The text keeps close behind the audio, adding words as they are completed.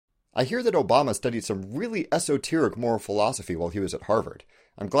I hear that Obama studied some really esoteric moral philosophy while he was at Harvard.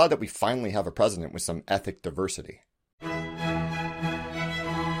 I'm glad that we finally have a president with some ethic diversity.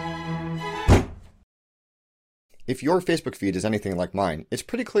 If your Facebook feed is anything like mine, it's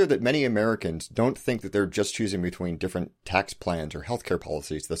pretty clear that many Americans don't think that they're just choosing between different tax plans or healthcare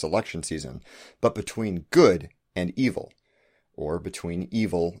policies this election season, but between good and evil, or between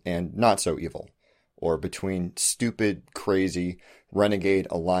evil and not so evil, or between stupid, crazy, renegade,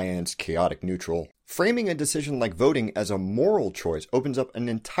 alliance, chaotic, neutral. Framing a decision like voting as a moral choice opens up an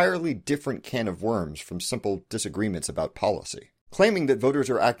entirely different can of worms from simple disagreements about policy. Claiming that voters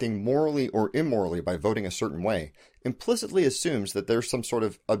are acting morally or immorally by voting a certain way implicitly assumes that there's some sort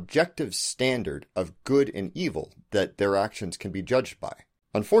of objective standard of good and evil that their actions can be judged by.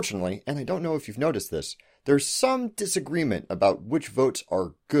 Unfortunately, and I don't know if you've noticed this, there's some disagreement about which votes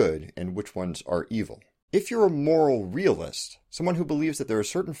are good and which ones are evil. If you're a moral realist, someone who believes that there are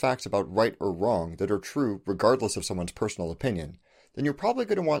certain facts about right or wrong that are true regardless of someone's personal opinion, then you're probably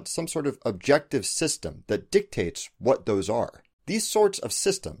going to want some sort of objective system that dictates what those are. These sorts of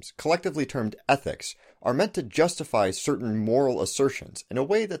systems, collectively termed ethics, are meant to justify certain moral assertions in a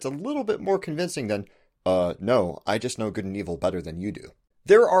way that's a little bit more convincing than, no, I just know good and evil better than you do.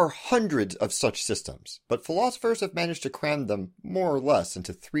 There are hundreds of such systems, but philosophers have managed to cram them more or less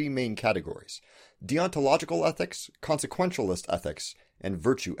into three main categories: deontological ethics, consequentialist ethics, and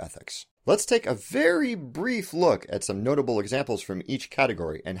virtue ethics. Let's take a very brief look at some notable examples from each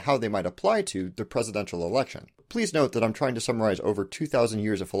category and how they might apply to the presidential election. Please note that I'm trying to summarize over 2,000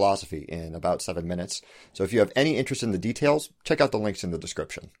 years of philosophy in about 7 minutes, so if you have any interest in the details, check out the links in the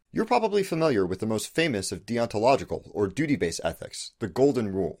description. You're probably familiar with the most famous of deontological or duty-based ethics, the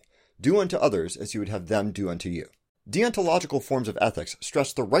Golden Rule: do unto others as you would have them do unto you. Deontological forms of ethics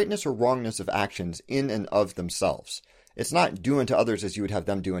stress the rightness or wrongness of actions in and of themselves. It's not do unto others as you would have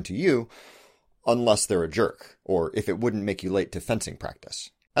them do unto you, unless they're a jerk, or if it wouldn't make you late to fencing practice.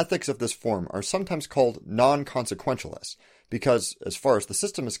 Ethics of this form are sometimes called non-consequentialist, because, as far as the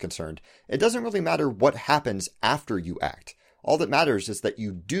system is concerned, it doesn't really matter what happens after you act. All that matters is that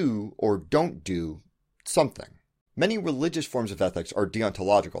you do or don't do something. Many religious forms of ethics are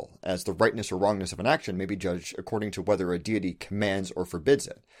deontological, as the rightness or wrongness of an action may be judged according to whether a deity commands or forbids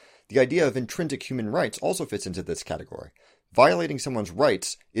it. The idea of intrinsic human rights also fits into this category. Violating someone's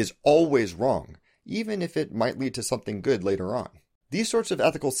rights is always wrong, even if it might lead to something good later on. These sorts of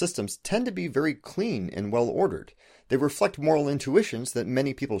ethical systems tend to be very clean and well-ordered. They reflect moral intuitions that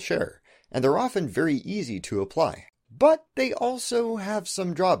many people share, and they're often very easy to apply. But they also have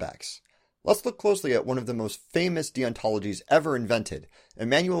some drawbacks. Let's look closely at one of the most famous deontologies ever invented,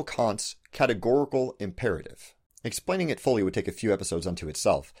 Immanuel Kant's categorical imperative. Explaining it fully would take a few episodes unto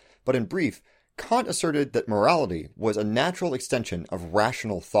itself, but in brief, Kant asserted that morality was a natural extension of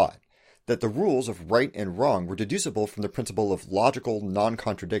rational thought, that the rules of right and wrong were deducible from the principle of logical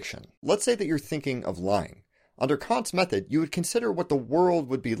non-contradiction. Let's say that you're thinking of lying. Under Kant's method, you would consider what the world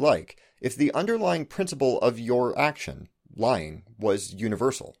would be like if the underlying principle of your action, lying, was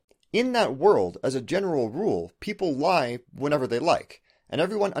universal. In that world, as a general rule, people lie whenever they like, and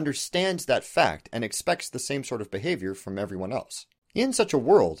everyone understands that fact and expects the same sort of behavior from everyone else. In such a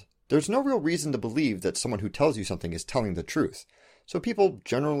world, there's no real reason to believe that someone who tells you something is telling the truth, so people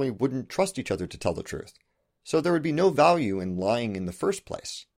generally wouldn't trust each other to tell the truth. So there would be no value in lying in the first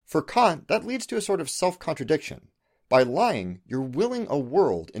place. For Kant, that leads to a sort of self-contradiction. By lying, you're willing a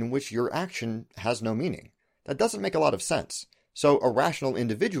world in which your action has no meaning. That doesn't make a lot of sense. So a rational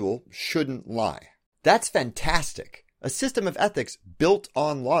individual shouldn't lie. That's fantastic. A system of ethics built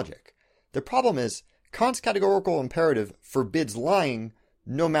on logic. The problem is, Kant's categorical imperative forbids lying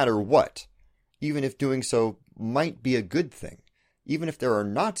no matter what, even if doing so might be a good thing, even if there are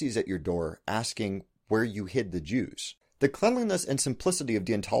Nazis at your door asking where you hid the Jews. The cleanliness and simplicity of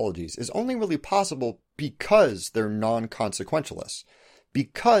deontologies is only really possible because they're non-consequentialists,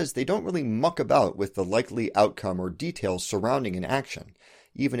 because they don't really muck about with the likely outcome or details surrounding an action,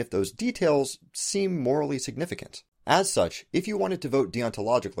 even if those details seem morally significant. As such, if you wanted to vote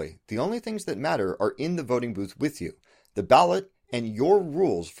deontologically, the only things that matter are in the voting booth with you, the ballot, and your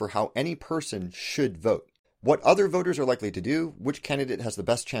rules for how any person should vote. What other voters are likely to do, which candidate has the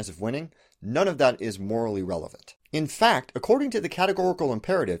best chance of winning, none of that is morally relevant. In fact, according to the categorical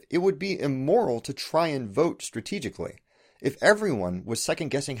imperative, it would be immoral to try and vote strategically. If everyone was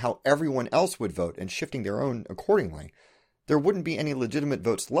second-guessing how everyone else would vote and shifting their own accordingly, there wouldn't be any legitimate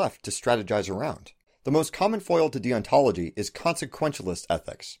votes left to strategize around. The most common foil to deontology is consequentialist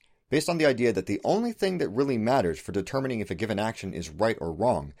ethics, based on the idea that the only thing that really matters for determining if a given action is right or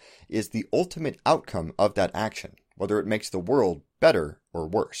wrong is the ultimate outcome of that action, whether it makes the world better or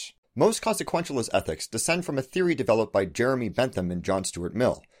worse. Most consequentialist ethics descend from a theory developed by Jeremy Bentham and John Stuart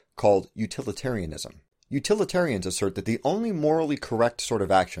Mill, called utilitarianism. Utilitarians assert that the only morally correct sort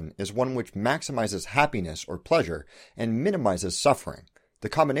of action is one which maximizes happiness or pleasure and minimizes suffering, the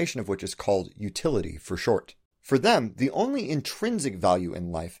combination of which is called utility for short. For them, the only intrinsic value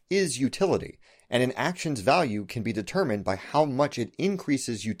in life is utility, and an action's value can be determined by how much it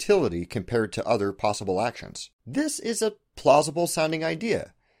increases utility compared to other possible actions. This is a plausible-sounding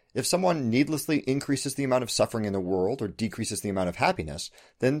idea. If someone needlessly increases the amount of suffering in the world or decreases the amount of happiness,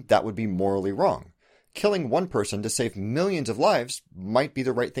 then that would be morally wrong. Killing one person to save millions of lives might be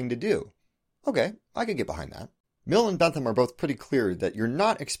the right thing to do. Okay, I could get behind that. Mill and Bentham are both pretty clear that you're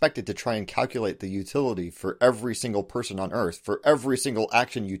not expected to try and calculate the utility for every single person on Earth for every single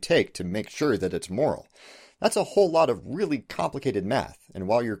action you take to make sure that it's moral. That's a whole lot of really complicated math, and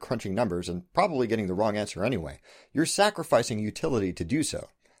while you're crunching numbers and probably getting the wrong answer anyway, you're sacrificing utility to do so.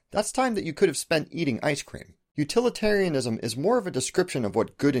 That's time that you could have spent eating ice cream. Utilitarianism is more of a description of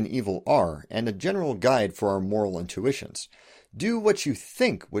what good and evil are, and a general guide for our moral intuitions. Do what you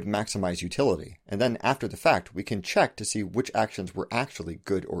think would maximize utility, and then after the fact we can check to see which actions were actually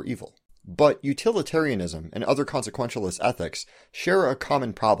good or evil. But utilitarianism and other consequentialist ethics share a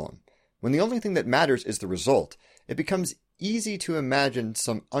common problem. When the only thing that matters is the result, it becomes easy to imagine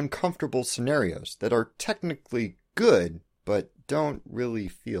some uncomfortable scenarios that are technically good, but don't really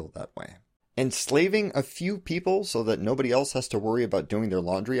feel that way. Enslaving a few people so that nobody else has to worry about doing their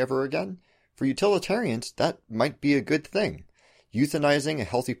laundry ever again? For utilitarians, that might be a good thing. Euthanizing a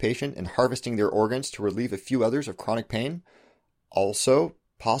healthy patient and harvesting their organs to relieve a few others of chronic pain? Also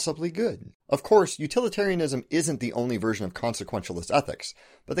possibly good. Of course, utilitarianism isn't the only version of consequentialist ethics,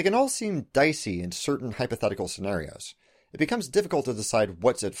 but they can all seem dicey in certain hypothetical scenarios. It becomes difficult to decide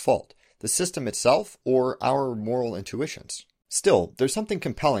what's at fault, the system itself or our moral intuitions. Still, there's something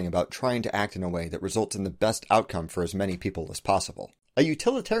compelling about trying to act in a way that results in the best outcome for as many people as possible. A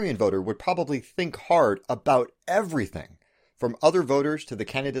utilitarian voter would probably think hard about everything, from other voters to the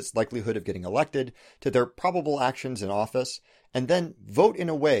candidate's likelihood of getting elected, to their probable actions in office, and then vote in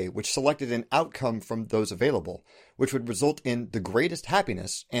a way which selected an outcome from those available, which would result in the greatest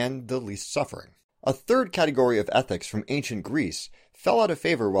happiness and the least suffering. A third category of ethics from ancient Greece fell out of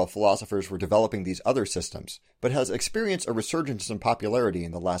favor while philosophers were developing these other systems, but has experienced a resurgence in popularity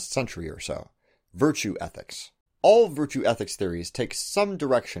in the last century or so. Virtue ethics. All virtue ethics theories take some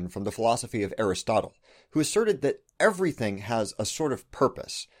direction from the philosophy of Aristotle, who asserted that everything has a sort of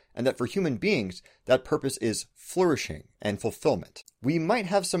purpose, and that for human beings, that purpose is flourishing and fulfillment. We might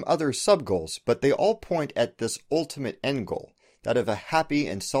have some other sub-goals, but they all point at this ultimate end goal, that of a happy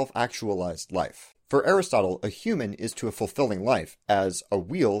and self-actualized life. For Aristotle, a human is to a fulfilling life, as a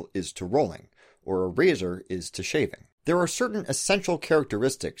wheel is to rolling, or a razor is to shaving. There are certain essential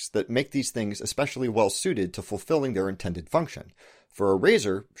characteristics that make these things especially well suited to fulfilling their intended function. For a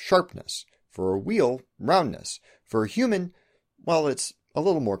razor, sharpness. For a wheel, roundness. For a human, well, it's a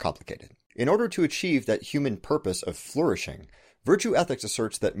little more complicated. In order to achieve that human purpose of flourishing, virtue ethics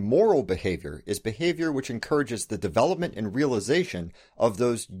asserts that moral behavior is behavior which encourages the development and realization of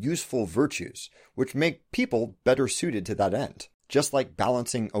those useful virtues, which make people better suited to that end. Just like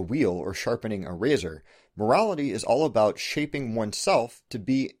balancing a wheel or sharpening a razor, morality is all about shaping oneself to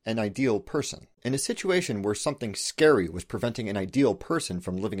be an ideal person. In a situation where something scary was preventing an ideal person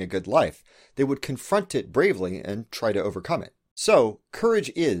from living a good life, they would confront it bravely and try to overcome it. So,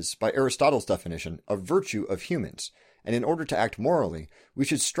 courage is, by Aristotle's definition, a virtue of humans. And in order to act morally, we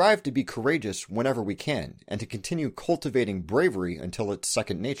should strive to be courageous whenever we can, and to continue cultivating bravery until it's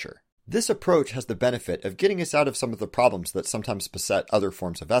second nature. This approach has the benefit of getting us out of some of the problems that sometimes beset other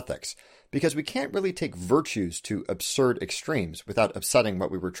forms of ethics, because we can't really take virtues to absurd extremes without upsetting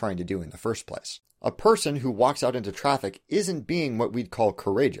what we were trying to do in the first place. A person who walks out into traffic isn't being what we'd call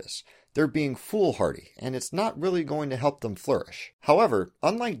courageous. They're being foolhardy, and it's not really going to help them flourish. However,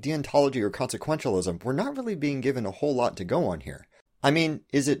 unlike deontology or consequentialism, we're not really being given a whole lot to go on here. I mean,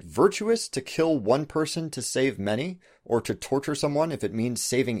 is it virtuous to kill one person to save many? Or to torture someone if it means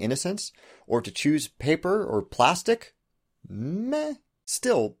saving innocence? Or to choose paper or plastic? Meh.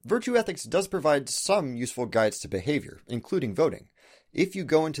 Still, virtue ethics does provide some useful guides to behavior, including voting. If you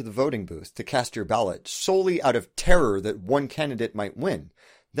go into the voting booth to cast your ballot solely out of terror that one candidate might win,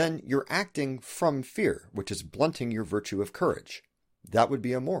 then you're acting from fear, which is blunting your virtue of courage. That would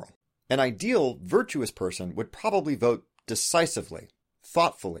be immoral. An ideal, virtuous person would probably vote decisively,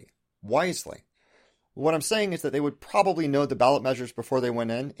 thoughtfully, wisely. What I'm saying is that they would probably know the ballot measures before they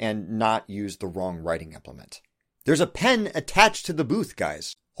went in and not use the wrong writing implement. There's a pen attached to the booth,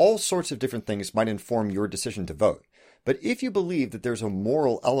 guys. All sorts of different things might inform your decision to vote, But if you believe that there's a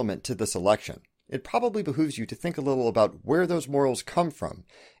moral element to this election, it probably behooves you to think a little about where those morals come from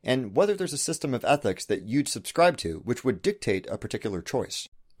and whether there's a system of ethics that you'd subscribe to which would dictate a particular choice.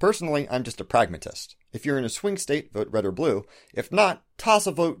 Personally, I'm just a pragmatist. If you're in a swing state, vote red or blue. If not, toss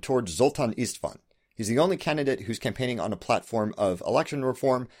a vote towards Zoltan Istvan. He's the only candidate who's campaigning on a platform of election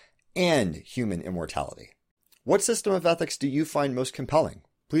reform and human immortality. What system of ethics do you find most compelling?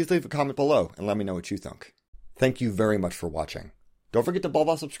 Please leave a comment below and let me know what you think. Thank you very much for watching. Don't forget to blah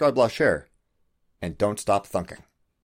blah subscribe blah share, and don't stop thunking.